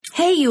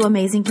Hey, you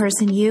amazing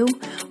person, you.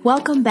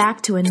 Welcome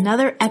back to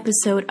another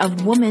episode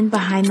of Woman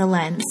Behind the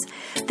Lens.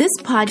 This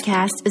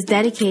podcast is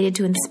dedicated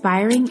to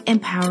inspiring,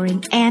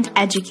 empowering, and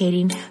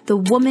educating the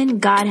woman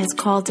God has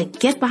called to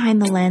get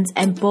behind the lens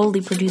and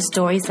boldly produce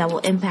stories that will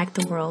impact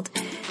the world.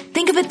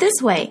 Think of it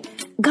this way.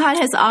 God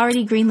has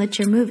already greenlit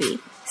your movie.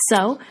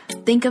 So,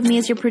 think of me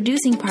as your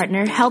producing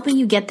partner, helping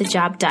you get the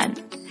job done.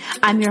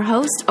 I'm your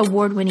host,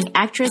 award-winning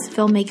actress,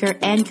 filmmaker,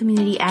 and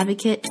community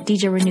advocate,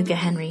 Deja Renuka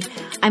Henry.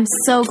 I'm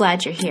so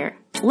glad you're here.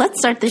 Let's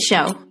start the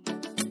show.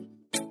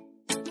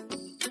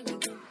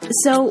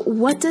 So,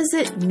 what does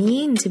it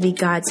mean to be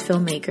God's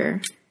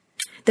filmmaker?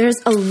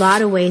 There's a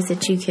lot of ways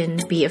that you can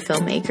be a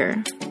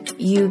filmmaker.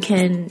 You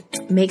can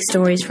make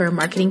stories for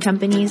marketing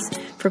companies,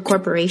 for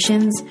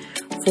corporations,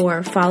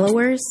 for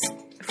followers,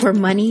 for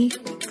money,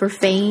 for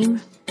fame,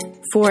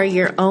 for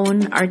your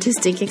own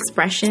artistic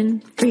expression,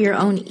 for your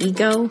own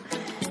ego.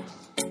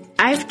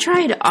 I've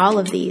tried all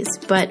of these,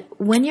 but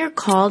when you're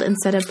called and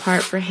set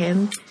apart for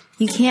Him,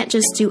 you can't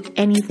just do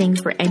anything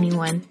for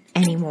anyone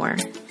anymore.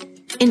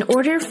 In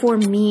order for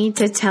me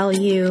to tell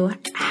you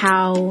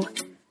how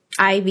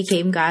I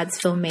became God's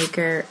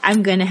filmmaker,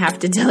 I'm going to have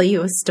to tell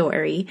you a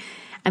story.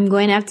 I'm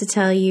going to have to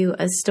tell you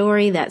a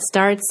story that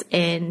starts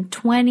in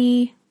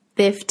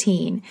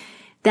 2015.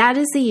 That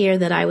is the year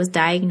that I was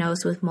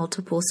diagnosed with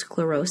multiple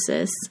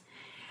sclerosis.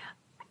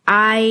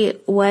 I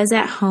was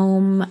at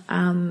home.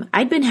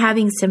 I'd been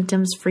having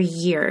symptoms for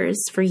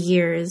years,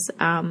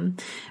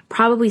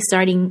 probably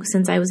starting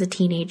since I was a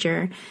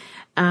teenager.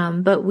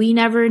 But we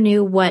never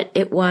knew what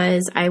it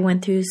was. I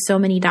went through so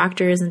many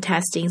doctors and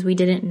testings. We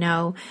didn't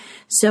know.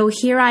 So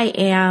here I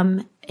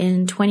am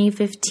in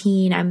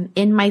 2015. I'm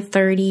in my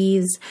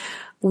 30s.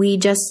 We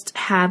just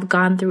have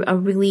gone through a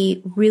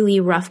really, really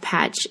rough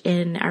patch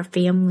in our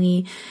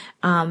family.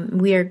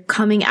 We are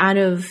coming out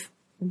of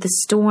the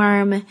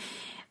storm.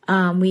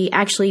 We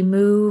actually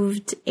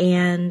moved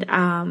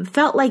and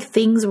felt like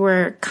things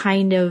were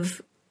kind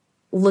of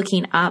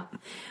looking up.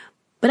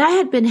 But I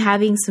had been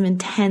having some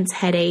intense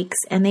headaches,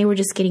 and they were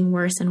just getting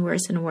worse and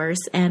worse and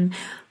worse. And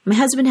my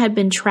husband had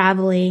been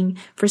traveling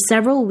for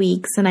several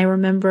weeks, and I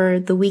remember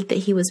the week that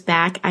he was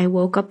back, I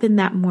woke up in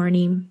that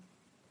morning.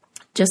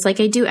 Just like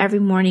I do every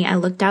morning, I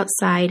looked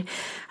outside.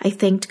 I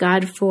thanked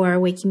God for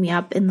waking me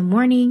up in the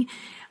morning.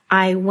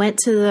 I went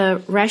to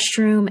the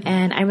restroom,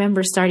 and I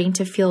remember starting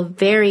to feel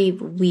very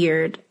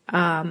weird.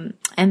 And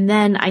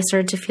then I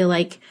started to feel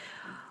like,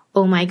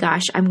 oh my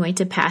gosh, I'm going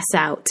to pass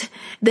out.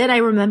 Then I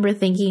remember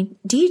thinking,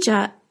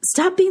 Deja,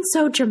 stop being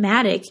so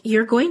dramatic.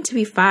 You're going to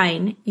be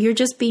fine. You're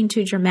just being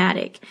too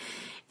dramatic.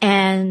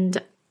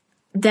 And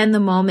then the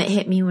moment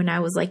hit me when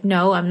I was like,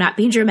 no, I'm not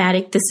being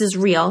dramatic. This is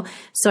real.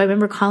 So I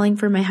remember calling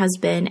for my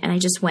husband, and I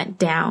just went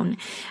down.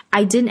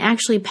 I didn't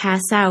actually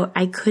pass out.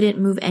 I couldn't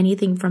move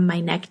anything from my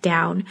neck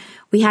down.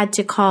 We had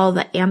to call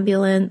the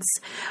ambulance.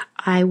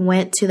 I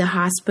went to the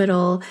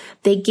hospital.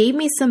 They gave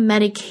me some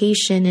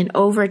medication, and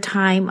over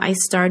time I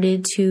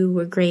started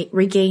to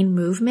regain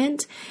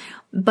movement.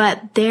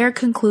 But their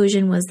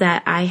conclusion was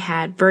that I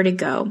had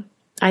vertigo.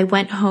 I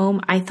went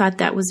home. I thought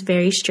that was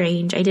very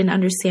strange. I didn't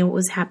understand what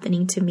was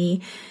happening to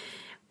me,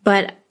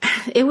 but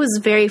it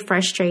was very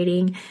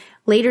frustrating.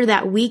 Later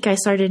that week, I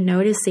started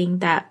noticing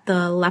that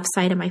the left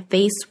side of my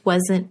face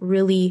wasn't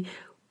really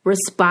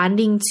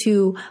responding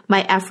to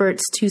my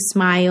efforts to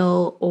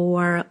smile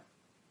or,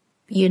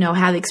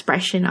 have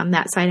expression on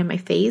that side of my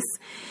face.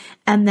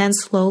 And then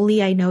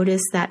slowly I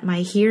noticed that my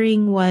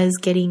hearing was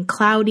getting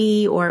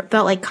cloudy, or it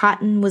felt like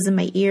cotton was in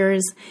my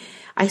ears.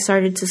 I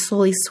started to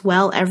slowly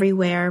swell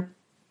everywhere.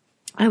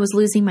 I was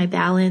losing my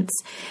balance.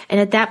 And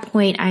at that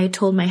point, I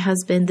told my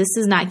husband, this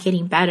is not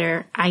getting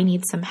better. I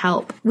need some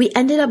help. We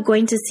ended up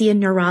going to see a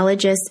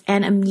neurologist,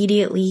 and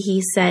immediately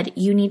he said,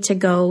 you need to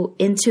go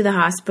into the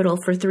hospital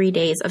for 3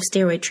 days of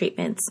steroid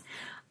treatments.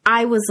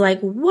 I was like,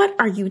 what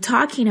are you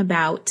talking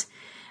about?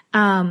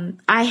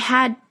 I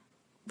had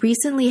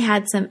recently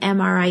had some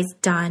MRIs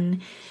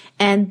done,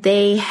 and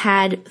they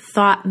had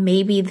thought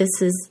maybe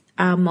this is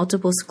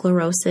multiple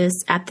sclerosis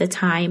at the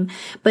time,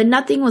 but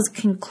nothing was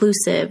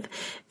conclusive.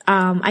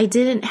 I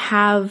didn't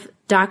have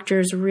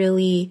doctors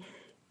really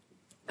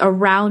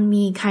around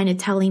me kind of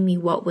telling me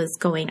what was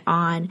going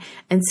on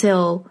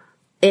until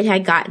it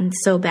had gotten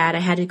so bad I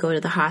had to go to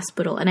the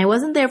hospital. And I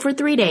wasn't there for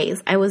 3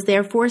 days. I was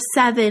there for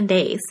 7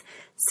 days.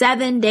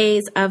 7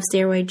 days of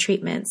steroid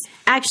treatments.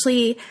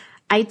 Actually,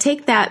 I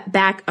take that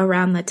back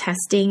around the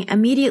testing.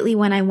 Immediately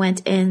when I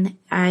went in,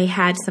 I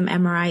had some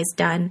MRIs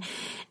done,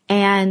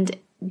 and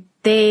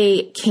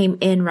they came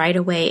in right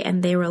away,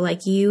 and they were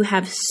like, you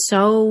have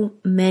so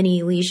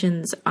many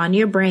lesions on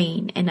your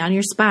brain and on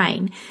your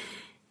spine.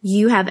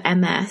 You have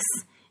MS,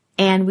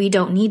 and we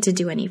don't need to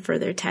do any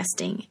further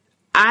testing.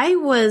 I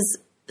was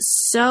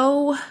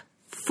so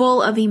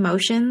full of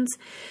emotions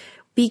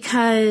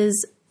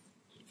because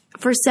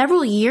for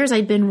several years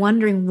I'd been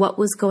wondering what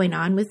was going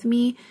on with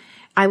me.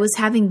 I was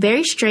having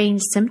very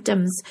strange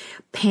symptoms,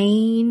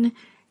 pain,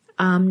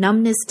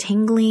 numbness,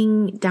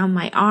 tingling down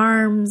my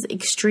arms,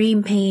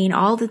 extreme pain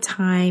all the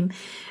time.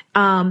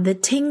 The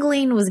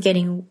tingling was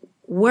getting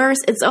worse.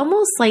 It's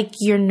almost like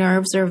your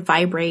nerves are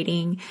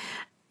vibrating.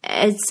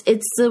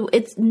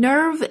 It's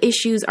nerve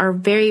issues are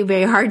very,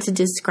 very hard to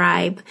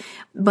describe,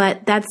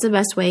 but that's the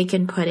best way I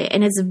can put it.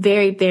 And it's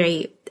very,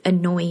 very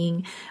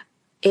annoying.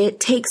 It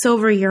takes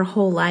over your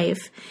whole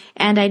life.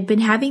 And I'd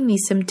been having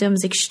these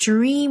symptoms,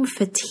 extreme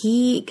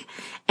fatigue,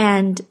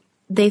 and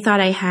they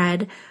thought I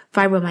had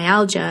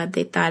fibromyalgia.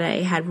 They thought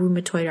I had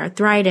rheumatoid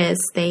arthritis.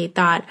 They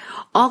thought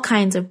all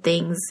kinds of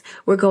things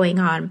were going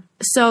on.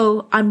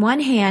 So on one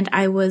hand,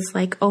 I was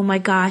like, oh my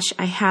gosh,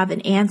 I have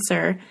an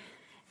answer.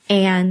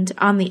 And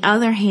on the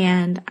other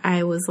hand,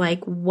 I was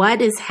like,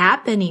 what is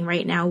happening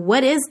right now?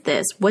 What is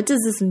this? What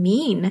does this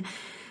mean?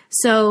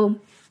 So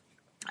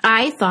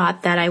I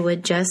thought that I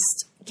would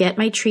just get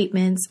my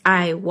treatments.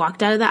 I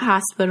walked out of that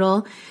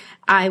hospital.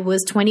 I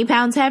was 20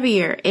 pounds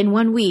heavier in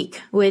 1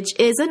 week, which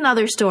is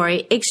another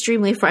story,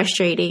 extremely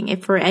frustrating.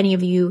 If for any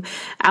of you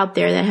out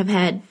there that have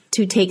had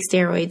to take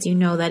steroids, you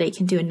know that it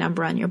can do a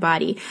number on your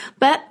body.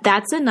 But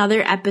that's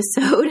another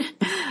episode.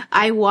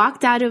 I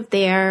walked out of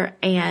there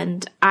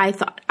and I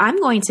thought, I'm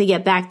going to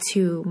get back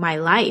to my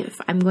life.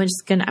 I'm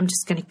just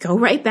gonna go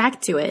right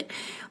back to it.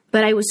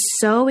 But I was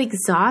so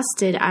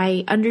exhausted.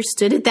 I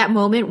understood at that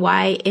moment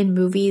why in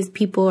movies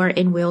people are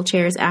in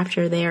wheelchairs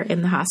after they're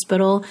in the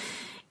hospital.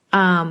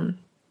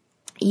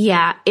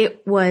 Yeah,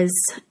 it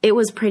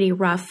was pretty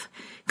rough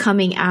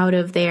coming out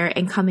of there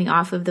and coming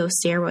off of those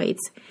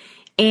steroids.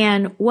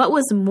 And what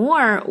was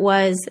more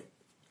was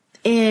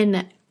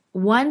in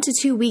 1 to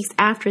 2 weeks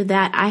after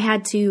that, I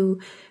had to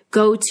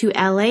go to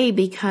LA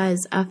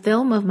because a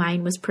film of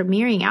mine was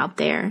premiering out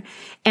there.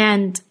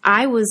 And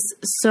I was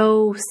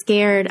so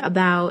scared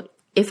about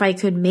if I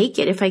could make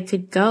it, if I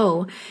could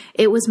go.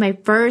 It was my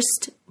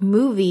first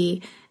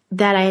movie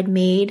that I had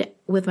made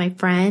with my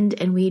friend,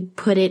 and we'd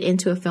put it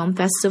into a film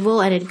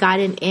festival, and it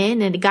gotten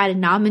in and it got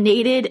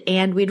nominated,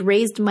 and we'd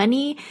raised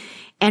money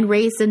and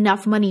raised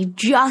enough money,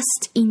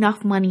 just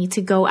enough money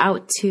to go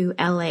out to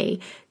LA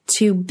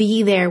to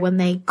be there when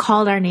they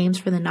called our names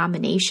for the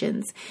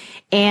nominations.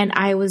 And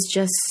I was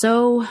just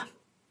so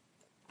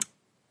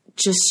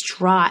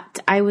distraught.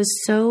 I was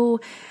so,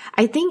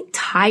 I think,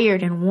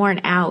 tired and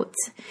worn out.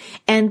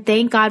 And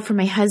thank God for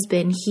my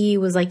husband. He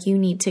was like, you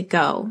need to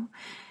go.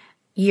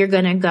 You're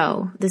going to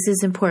go. This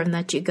is important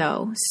that you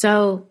go.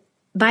 So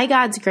by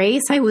God's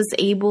grace, I was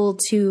able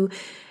to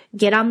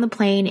get on the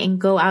plane and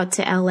go out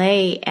to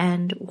LA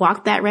and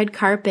walk that red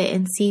carpet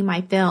and see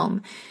my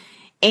film.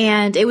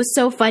 And it was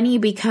so funny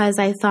because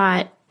I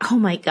thought, oh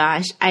my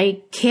gosh,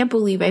 I can't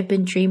believe I've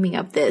been dreaming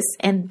of this.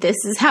 And this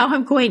is how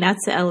I'm going out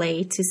to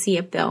LA to see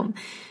a film.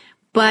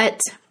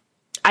 But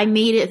I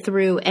made it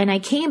through and I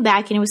came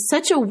back and it was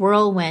such a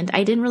whirlwind.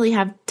 I didn't really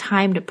have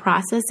time to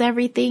process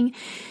everything.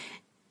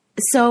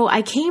 So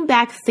I came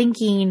back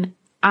thinking,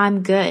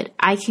 I'm good.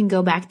 I can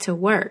go back to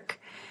work.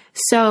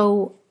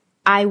 So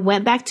I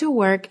went back to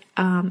work.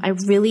 I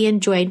really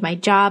enjoyed my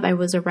job. I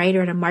was a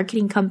writer at a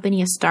marketing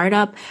company, a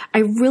startup. I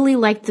really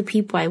liked the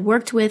people I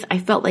worked with. I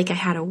felt like I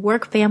had a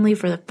work family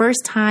for the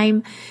first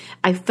time.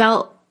 I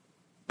felt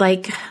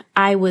like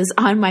I was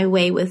on my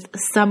way with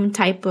some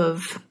type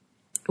of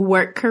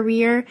work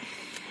career,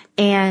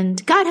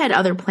 and God had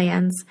other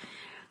plans.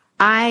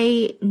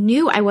 I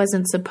knew I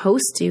wasn't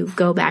supposed to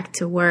go back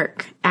to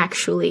work,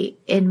 actually,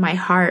 in my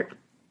heart.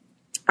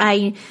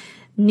 I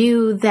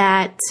knew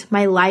that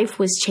my life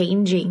was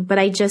changing, but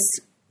I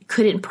just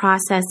couldn't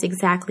process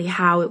exactly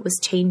how it was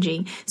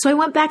changing. So I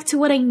went back to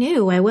what I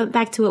knew. I went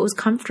back to what was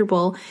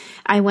comfortable.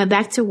 I went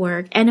back to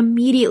work, and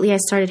immediately I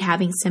started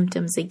having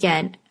symptoms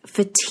again.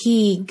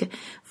 Fatigue,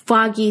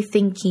 foggy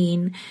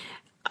thinking,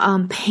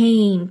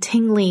 pain,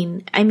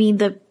 tingling. I mean,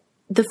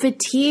 the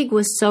fatigue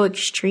was so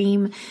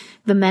extreme,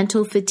 the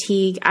mental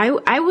fatigue.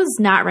 I was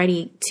not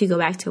ready to go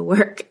back to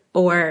work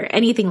or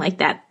anything like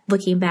that,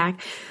 looking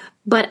back.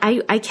 But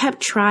I kept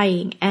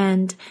trying,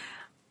 and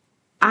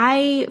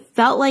I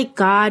felt like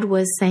God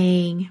was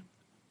saying,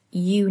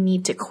 you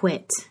need to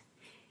quit.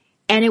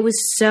 And it was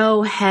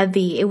so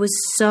heavy. It was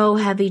so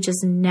heavy,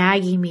 just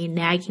nagging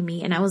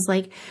me. And I was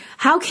like,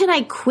 how can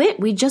I quit?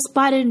 We just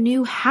bought a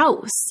new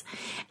house,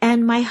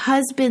 and my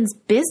husband's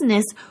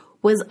business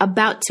was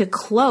about to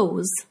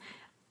close.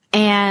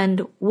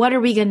 And what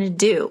are we going to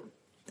do?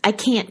 I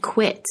can't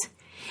quit.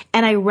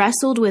 And I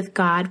wrestled with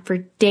God for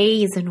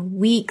days and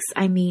weeks.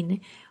 I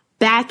mean,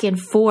 back and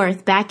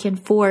forth,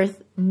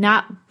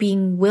 not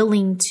being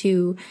willing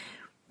to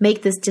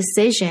make this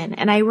decision.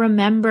 And I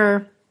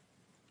remember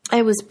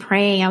I was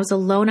praying. I was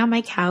alone on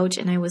my couch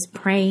and I was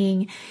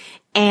praying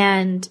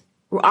and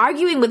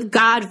arguing with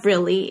God,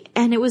 really.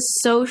 And it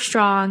was so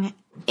strong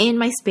in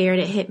my spirit.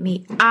 It hit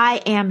me.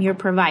 I am your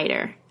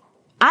provider.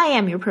 I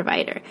am your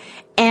provider.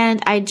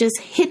 And I just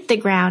hit the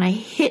ground. I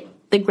hit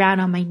the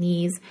ground on my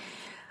knees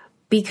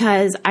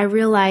because I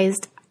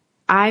realized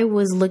I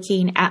was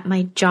looking at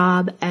my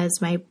job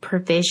as my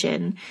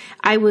provision.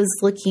 I was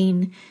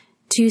looking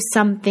to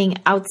something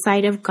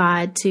outside of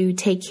God to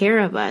take care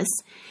of us.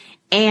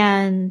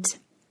 And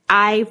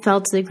I fell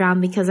to the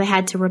ground because I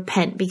had to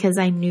repent, because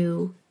I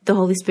knew the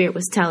Holy Spirit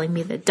was telling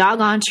me the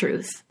doggone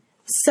truth.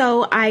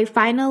 So I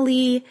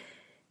finally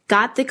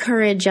got the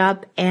courage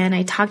up and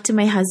I talked to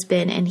my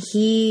husband, and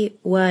he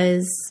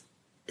was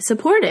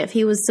supportive.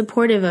 He was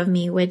supportive of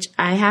me, which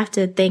I have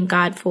to thank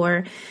God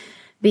for,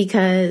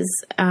 because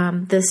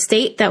the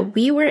state that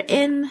we were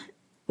in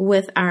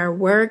with our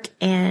work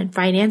and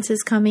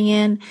finances coming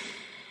in,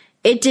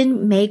 it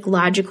didn't make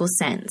logical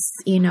sense.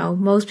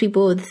 Most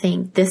people would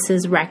think this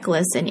is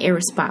reckless and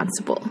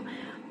irresponsible.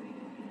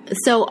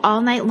 So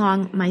all night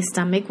long, my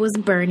stomach was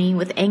burning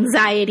with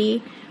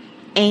anxiety,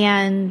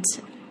 and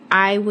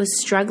I was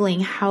struggling.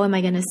 How am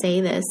I going to say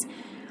this?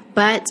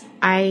 But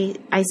I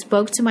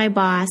spoke to my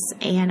boss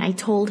and I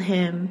told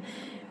him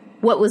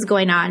what was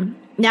going on.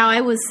 Now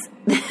it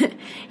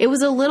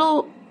was a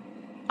little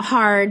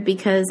hard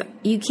because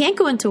you can't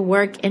go into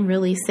work and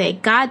really say,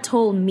 God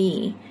told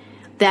me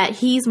that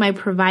he's my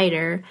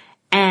provider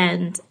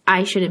and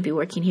I shouldn't be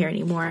working here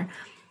anymore.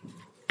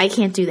 I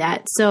can't do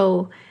that.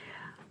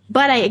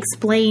 But I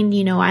explained,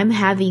 I'm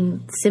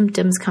having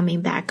symptoms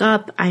coming back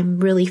up. I'm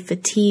really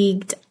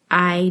fatigued.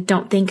 I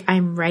don't think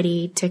I'm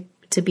ready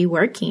to be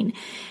working.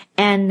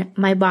 And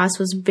my boss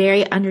was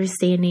very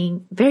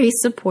understanding, very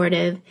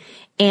supportive,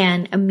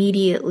 and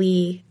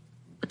immediately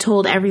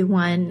told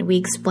everyone. We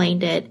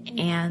explained it,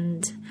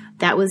 and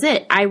that was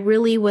it. I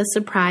really was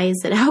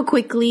surprised at how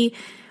quickly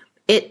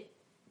it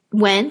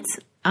went.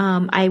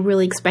 I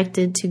really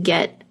expected to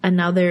get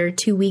another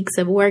 2 weeks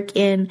of work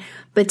in,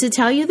 but to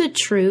tell you the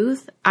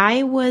truth,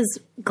 I was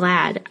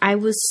glad. I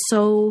was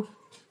so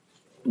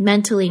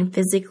mentally and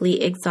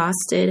physically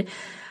exhausted.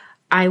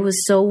 I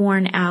was so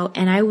worn out,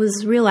 and I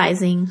was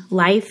realizing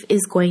life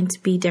is going to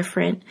be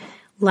different.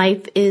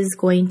 Life is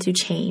going to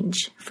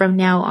change. From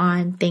now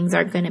on, things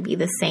aren't going to be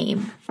the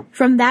same.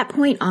 From that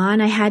point on,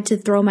 I had to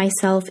throw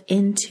myself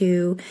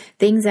into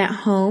things at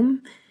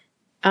home,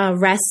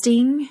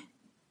 resting,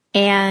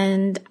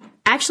 and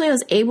actually I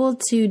was able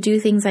to do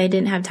things I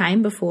didn't have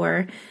time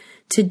before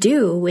to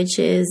do, which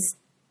is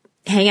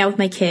hang out with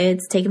my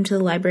kids, take them to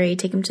the library,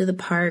 take them to the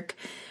park,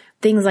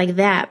 things like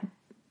that.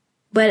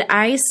 But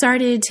I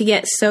started to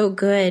get so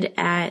good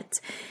at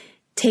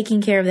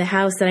taking care of the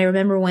house that I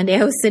remember one day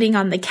I was sitting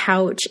on the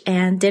couch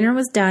and dinner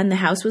was done, the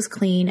house was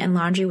clean, and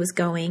laundry was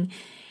going.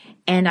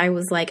 And I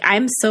was like,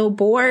 I'm so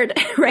bored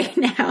right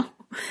now.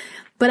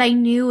 But I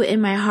knew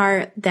in my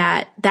heart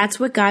that that's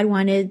what God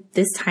wanted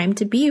this time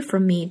to be for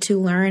me, to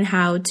learn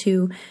how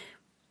to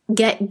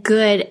get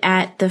good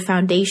at the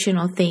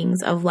foundational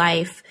things of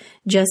life,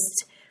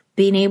 just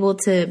being able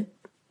to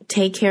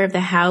take care of the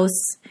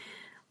house.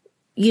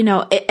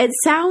 It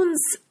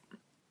sounds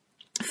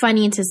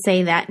funny to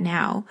say that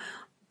now,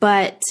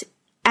 but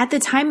at the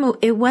time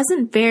it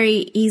wasn't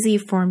very easy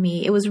for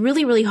me. It was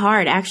really, really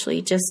hard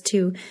actually, just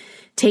to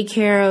take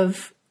care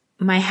of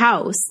my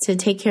house, to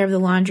take care of the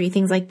laundry,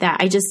 things like that.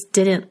 I just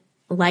didn't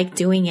like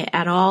doing it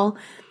at all.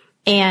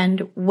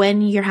 And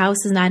when your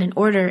house is not in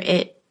order,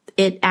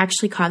 it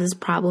actually causes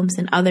problems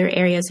in other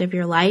areas of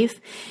your life.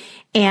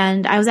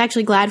 And I was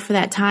actually glad for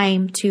that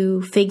time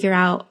to figure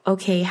out,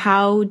 okay,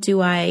 how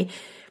do I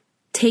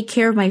take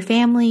care of my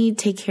family,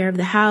 take care of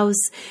the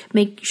house,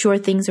 make sure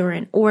things are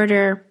in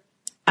order,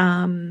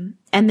 and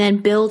then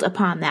build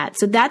upon that.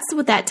 So that's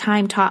what that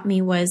time taught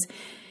me, was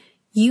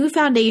you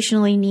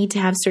foundationally need to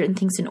have certain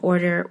things in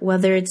order,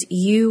 whether it's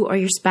you or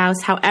your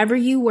spouse, however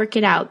you work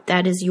it out.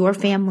 That is your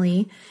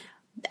family.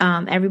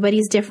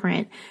 Everybody's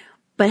different.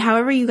 But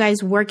however you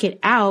guys work it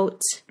out,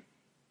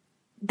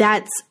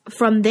 that's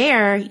from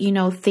there,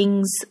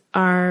 things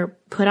are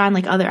put on,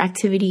 like other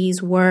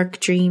activities,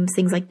 work, dreams,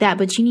 things like that.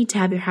 But you need to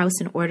have your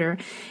house in order.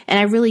 And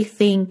I really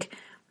think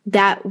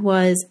that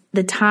was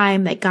the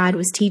time that God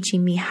was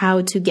teaching me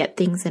how to get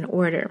things in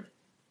order.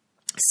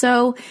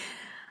 So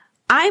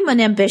I'm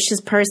an ambitious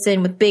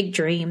person with big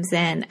dreams,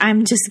 and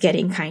I'm just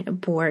getting kind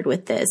of bored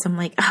with this. I'm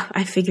like,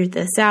 I figured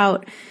this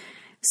out.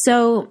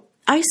 So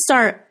I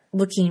start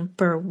looking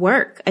for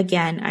work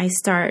again. I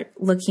start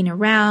looking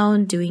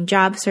around, doing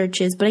job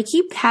searches, but I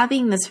keep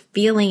having this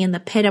feeling in the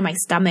pit of my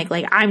stomach,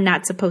 like I'm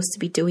not supposed to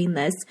be doing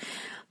this,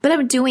 but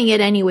I'm doing it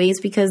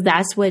anyways because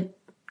that's what,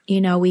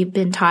 we've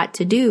been taught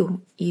to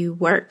do. You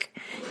work,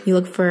 you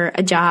look for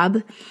a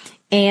job.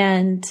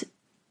 And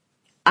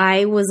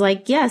I was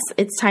like, yes,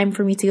 it's time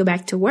for me to go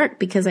back to work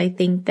because I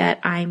think that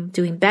I'm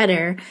doing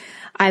better.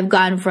 I've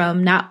gone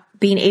from not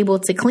being able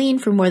to clean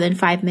for more than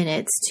 5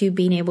 minutes to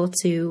being able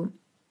to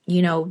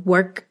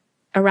work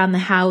around the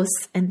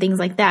house and things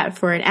like that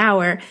for an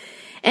hour.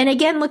 And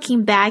again,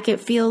 looking back, it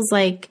feels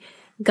like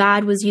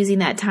God was using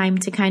that time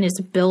to kind of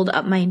build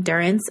up my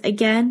endurance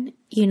again,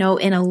 in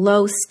a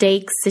low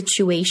stakes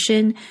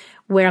situation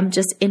where I'm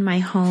just in my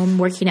home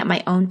working at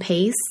my own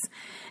pace.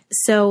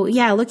 So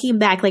yeah, looking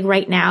back, like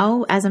right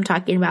now, as I'm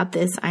talking about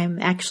this, I'm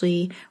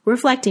actually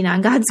reflecting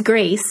on God's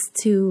grace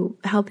to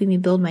helping me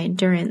build my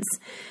endurance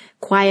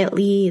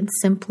quietly and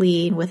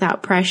simply and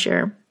without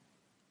pressure.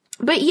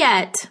 But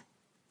yet,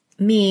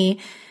 me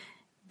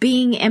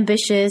being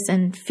ambitious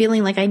and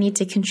feeling like I need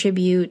to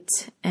contribute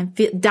and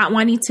not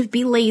wanting to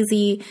be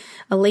lazy,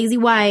 a lazy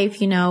wife,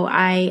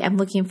 I am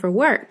looking for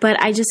work, but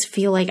I just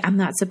feel like I'm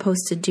not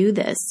supposed to do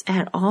this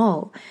at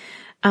all.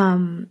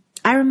 I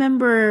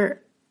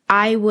remember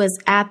I was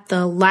at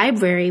the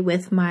library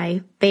with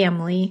my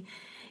family,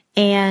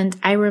 and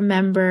I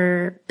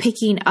remember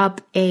picking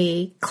up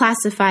a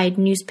classified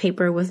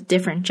newspaper with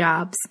different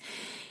jobs.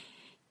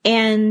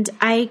 And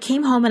I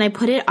came home and I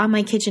put it on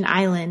my kitchen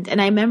island.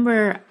 And I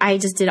remember I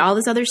just did all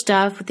this other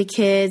stuff with the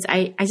kids.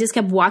 I just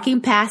kept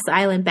walking past the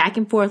island back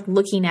and forth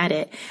looking at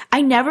it.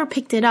 I never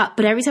picked it up,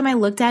 but every time I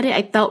looked at it,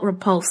 I felt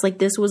repulsed. Like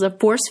this was a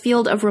force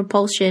field of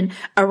repulsion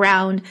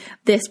around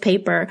this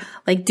paper.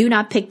 Like, do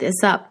not pick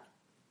this up.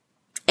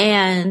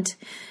 And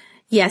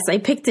yes, I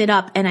picked it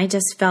up and I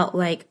just felt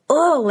like,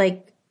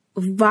 like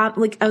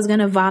I was going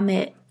to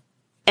vomit.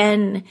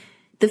 And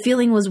the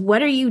feeling was,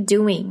 what are you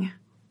doing?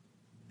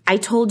 I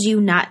told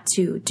you not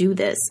to do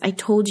this. I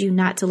told you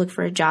not to look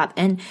for a job.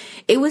 And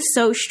it was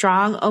so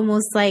strong,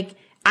 almost like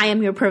I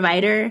am your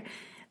provider,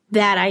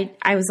 that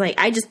I was like,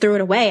 I just threw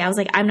it away. I was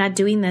like, I'm not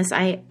doing this.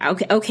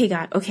 Okay,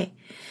 God, okay.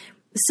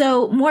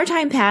 So more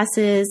time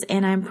passes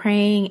and I'm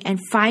praying, and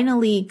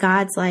finally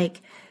God's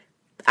like,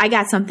 I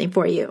got something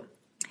for you.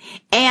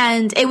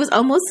 And it was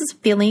almost this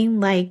feeling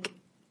like,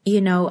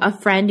 a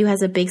friend who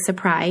has a big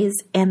surprise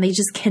and they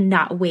just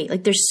cannot wait.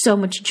 Like there's so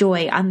much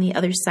joy on the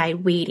other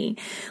side waiting.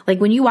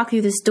 Like when you walk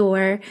through this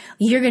door,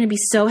 you're going to be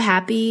so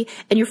happy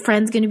and your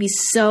friend's going to be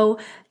so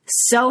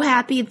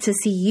happy to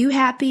see you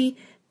happy.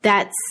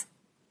 That's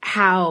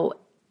how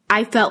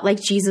I felt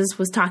like Jesus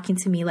was talking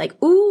to me.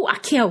 Like, ooh, I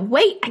can't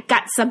wait. I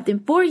got something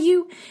for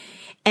you.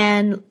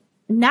 And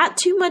not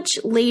too much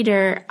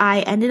later,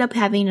 I ended up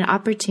having an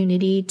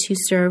opportunity to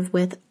serve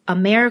with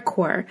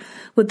AmeriCorps,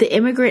 with the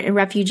Immigrant and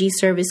Refugee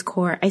Service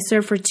Corps. I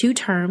served for 2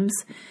 terms,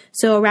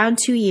 so around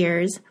 2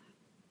 years,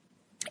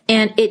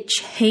 and it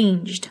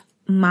changed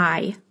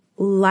my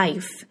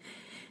life.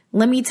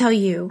 Let me tell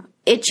you,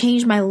 it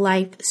changed my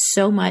life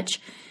so much.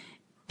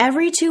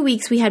 Every 2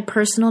 weeks, we had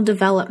personal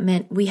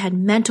development. We had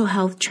mental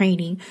health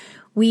training.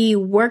 We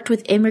worked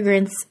with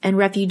immigrants and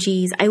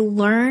refugees. I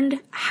learned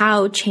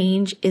how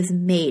change is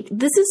made.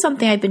 This is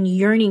something I've been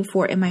yearning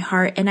for in my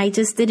heart, and I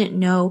just didn't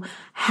know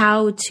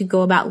how to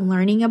go about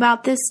learning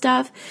about this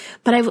stuff.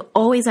 But I've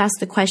always asked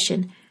the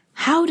question,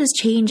 how does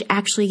change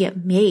actually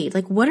get made?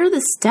 Like, what are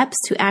the steps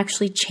to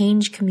actually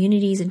change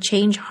communities and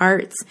change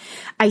hearts?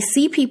 I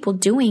see people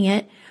doing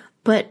it,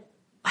 but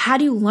how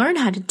do you learn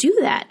how to do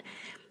that?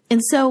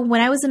 And so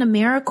when I was in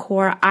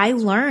AmeriCorps, I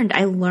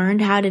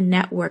learned how to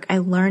network. I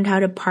learned how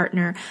to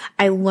partner.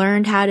 I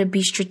learned how to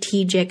be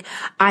strategic.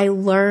 I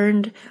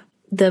learned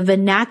the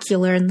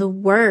vernacular and the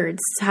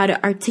words, how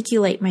to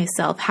articulate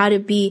myself, how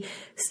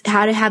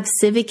to have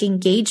civic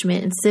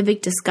engagement and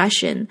civic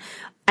discussion.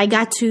 I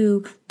got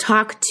to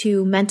talk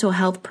to mental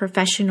health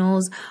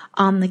professionals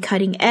on the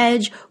cutting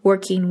edge,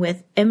 working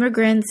with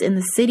immigrants in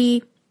the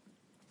city.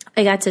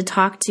 I got to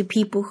talk to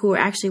people who are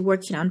actually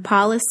working on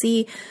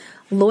policy,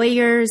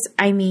 lawyers.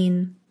 I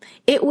mean,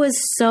 it was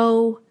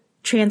so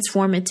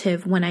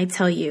transformative when I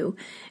tell you,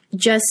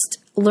 just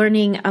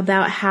learning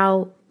about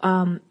how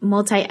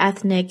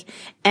multi-ethnic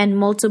and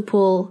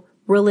multiple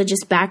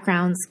religious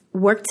backgrounds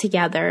work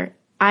together.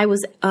 I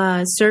was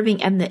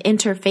serving in the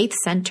Interfaith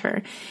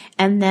Center,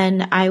 and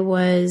then I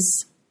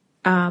was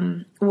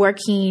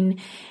working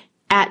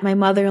at my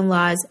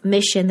mother-in-law's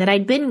mission that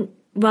I'd been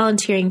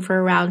volunteering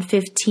for around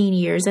 15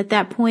 years at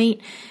that point.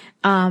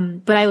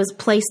 But I was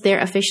placed there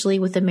officially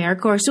with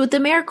AmeriCorps. So with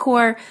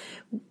AmeriCorps,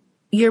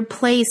 you're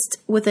placed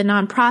with a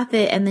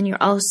nonprofit, and then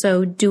you're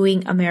also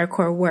doing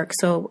AmeriCorps work.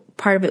 So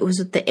part of it was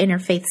with the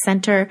Interfaith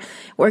Center,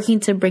 working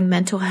to bring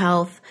mental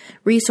health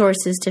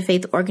resources to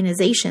faith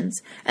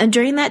organizations. And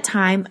during that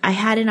time, I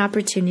had an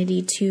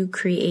opportunity to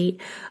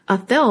create a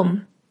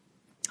film.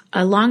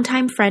 A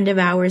longtime friend of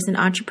ours, an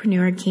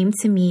entrepreneur, came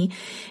to me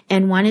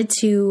and wanted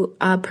to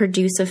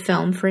produce a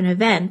film for an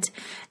event.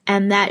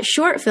 And that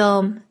short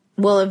film,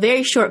 a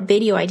very short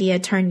video idea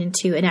turned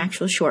into an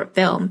actual short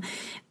film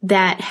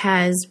that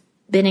has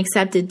been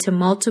accepted to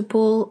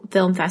multiple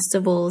film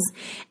festivals.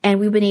 And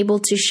we've been able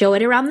to show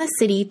it around the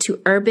city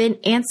to urban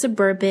and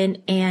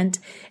suburban and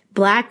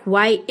Black,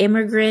 white,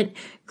 immigrant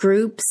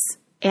groups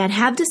and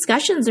have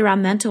discussions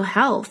around mental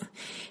health.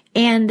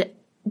 And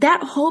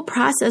that whole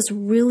process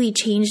really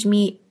changed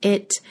me.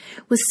 It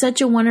was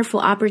such a wonderful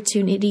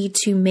opportunity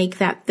to make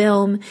that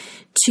film,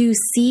 to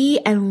see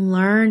and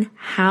learn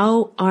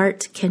how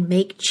art can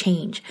make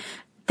change.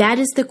 That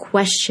is the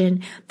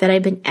question that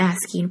I've been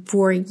asking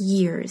for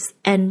years.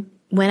 And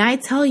when I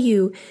tell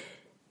you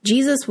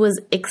Jesus was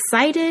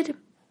excited,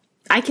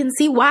 I can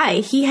see why.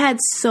 He had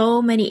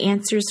so many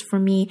answers for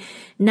me,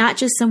 not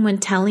just someone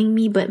telling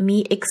me, but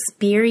me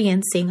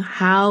experiencing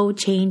how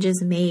change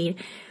is made.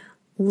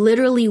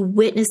 Literally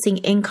witnessing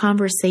in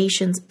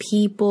conversations,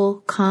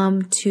 people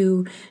come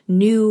to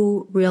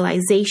new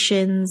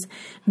realizations,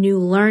 new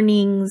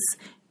learnings,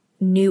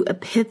 new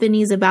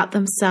epiphanies about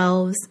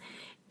themselves,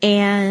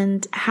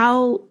 and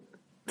how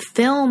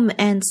film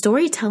and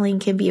storytelling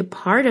can be a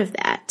part of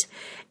that.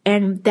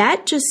 And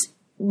that just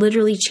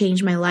literally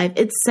changed my life.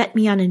 It set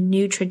me on a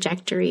new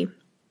trajectory.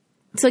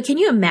 So can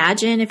you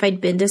imagine if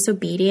I'd been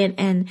disobedient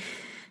and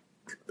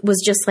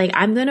was just like,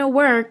 I'm going to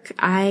work.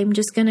 I'm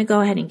just going to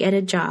go ahead and get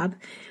a job.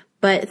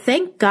 But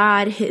thank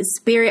God his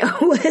spirit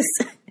was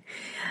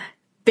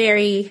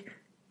very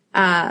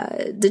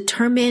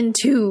determined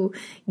to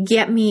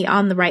get me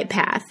on the right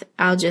path.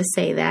 I'll just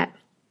say that.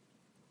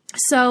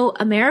 So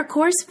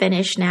AmeriCorps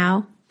finished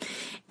now.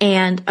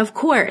 And of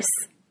course,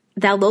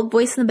 that little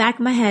voice in the back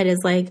of my head is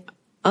like,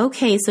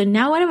 okay, so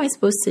now what am I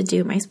supposed to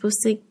do? Am I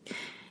supposed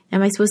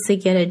to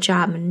get a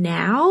job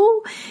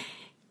now?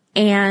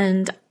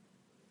 And,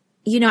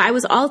 I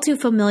was all too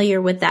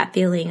familiar with that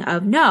feeling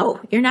of,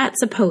 no, you're not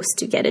supposed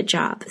to get a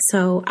job.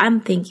 So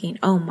I'm thinking,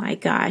 oh my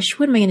gosh,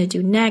 what am I going to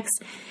do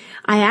next?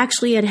 I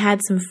actually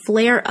had some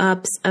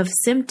flare-ups of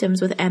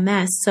symptoms with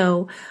MS.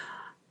 So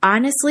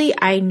honestly,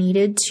 I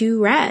needed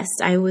to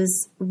rest. I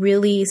was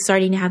really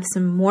starting to have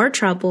some more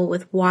trouble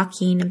with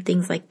walking and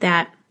things like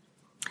that.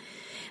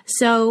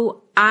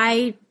 So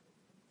I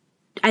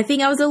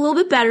think I was a little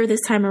bit better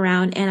this time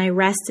around and I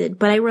rested.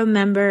 But I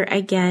remember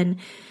again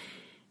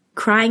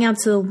crying out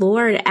to the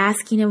Lord,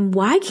 asking him,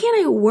 why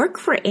can't I work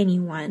for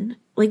anyone?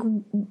 Like,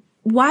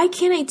 why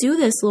can't I do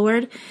this,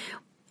 Lord?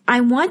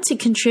 I want to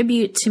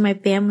contribute to my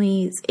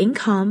family's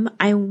income.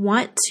 I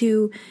want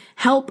to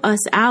help us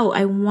out.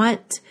 I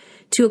want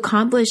to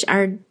accomplish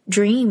our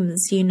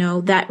dreams,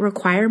 that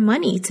require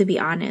money, to be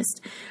honest.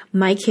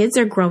 My kids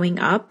are growing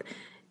up.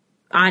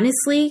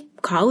 Honestly,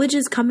 college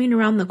is coming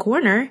around the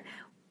corner.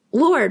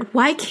 Lord,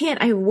 why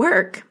can't I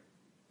work?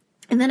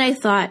 And then I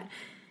thought,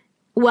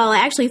 well, I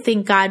actually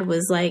think God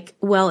was like,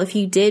 well, if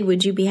you did,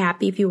 would you be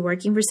happy if you were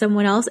working for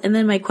someone else? And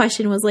then my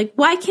question was like,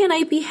 why can't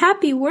I be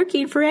happy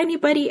working for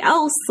anybody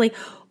else? Like,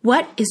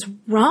 what is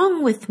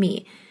wrong with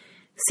me?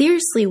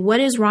 Seriously, what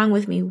is wrong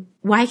with me?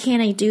 Why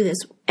can't I do this?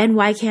 And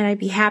why can't I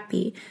be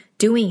happy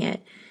doing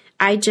it?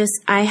 I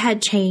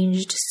had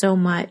changed so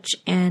much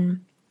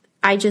and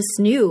I just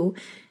knew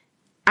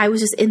I was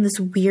just in this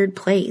weird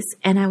place.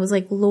 And I was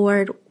like,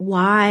 Lord,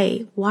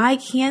 why? Why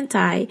can't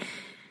I?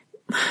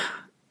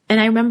 And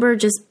I remember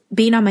just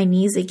being on my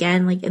knees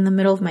again, like in the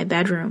middle of my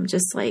bedroom,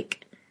 just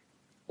like,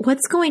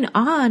 what's going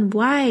on?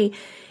 Why?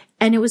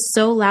 And it was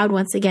so loud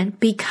once again,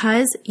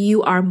 because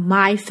you are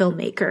my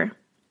filmmaker.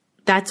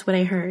 That's what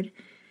I heard.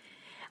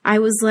 I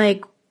was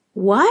like,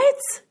 what?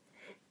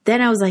 Then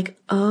I was like,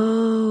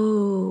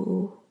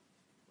 oh,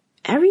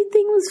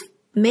 everything was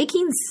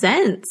making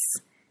sense.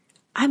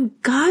 I'm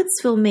God's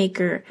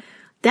filmmaker.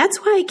 That's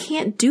why I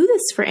can't do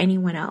this for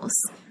anyone else.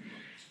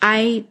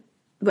 I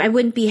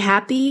wouldn't be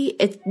happy.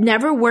 It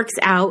never works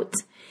out.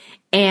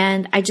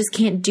 And I just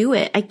can't do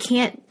it. I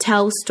can't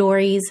tell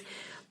stories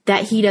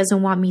that he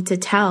doesn't want me to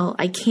tell.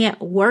 I can't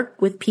work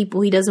with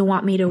people he doesn't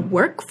want me to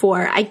work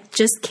for. I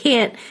just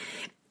can't.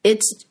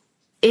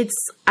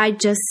 I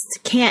just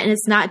can't. And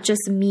it's not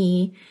just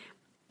me.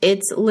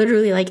 It's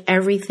literally like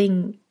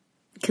everything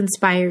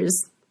conspires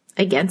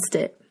against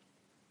it.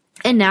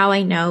 And now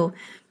I know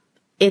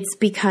it's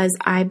because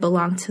I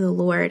belong to the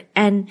Lord.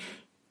 And,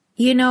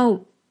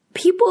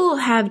 people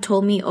have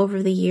told me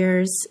over the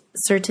years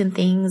certain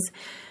things,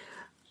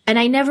 and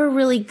I never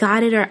really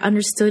got it or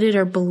understood it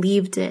or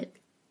believed it.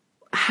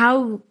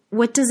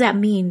 What does that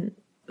mean?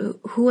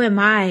 Who am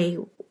I?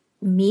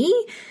 Me?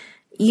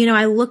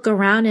 I look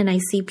around and I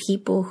see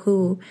people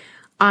who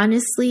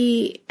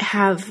honestly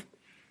have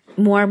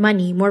more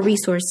money, more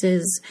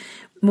resources,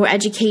 more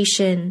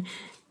education,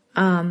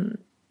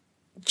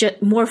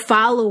 more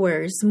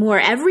followers, more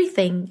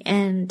everything.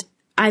 And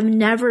I've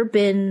never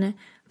been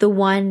the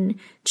one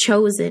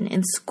chosen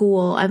in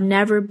school. I've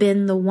never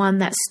been the one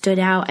that stood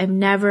out. I've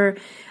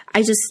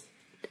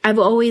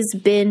always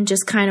been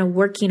just kind of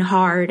working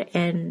hard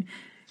and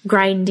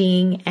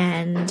grinding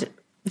and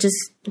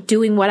just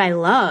doing what I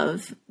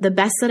love, the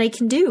best that I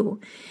can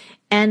do,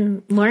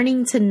 and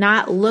learning to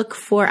not look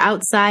for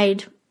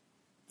outside,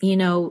 a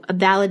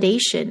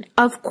validation.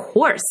 Of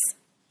course,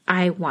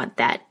 I want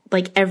that,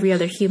 like every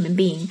other human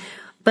being,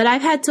 but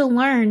I've had to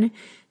learn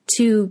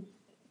to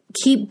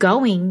keep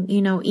going,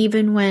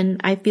 even when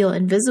I feel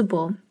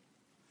invisible.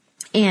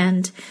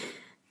 And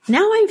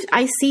now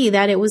I see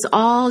that it was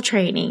all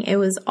training. It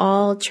was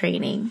all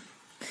training.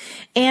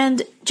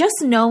 And just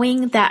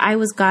knowing that I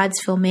was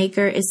God's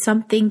filmmaker is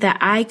something that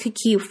I could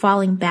keep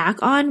falling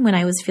back on when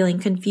I was feeling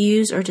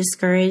confused or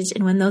discouraged.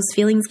 And when those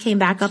feelings came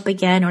back up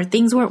again or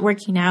things weren't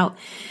working out,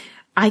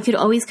 I could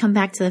always come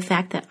back to the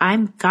fact that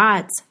I'm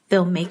God's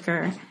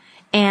filmmaker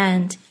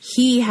and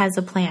he has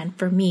a plan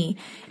for me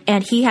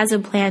and he has a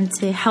plan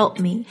to help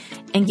me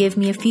and give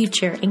me a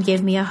future and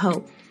give me a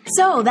hope.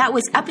 So that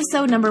was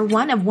episode number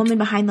 1 of Woman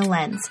Behind the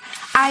Lens.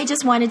 I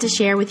just wanted to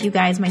share with you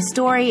guys my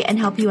story and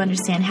help you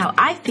understand how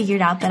I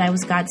figured out that I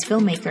was God's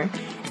filmmaker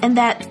and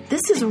that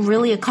this is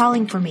really a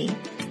calling for me.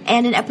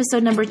 And in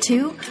episode number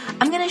 2,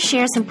 I'm going to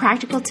share some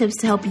practical tips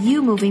to help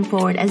you moving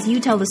forward as you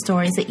tell the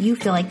stories that you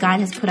feel like God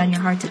has put on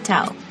your heart to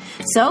tell.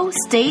 So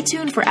stay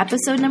tuned for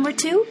episode number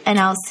 2, and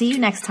I'll see you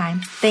next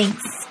time.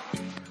 Thanks.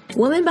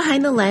 Woman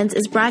Behind the Lens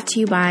is brought to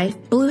you by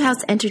Blue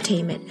House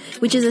Entertainment,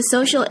 which is a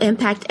social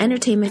impact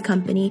entertainment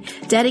company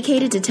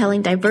dedicated to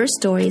telling diverse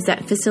stories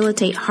that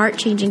facilitate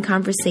heart-changing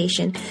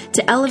conversation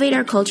to elevate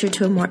our culture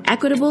to a more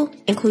equitable,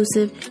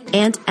 inclusive,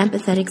 and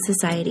empathetic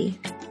society.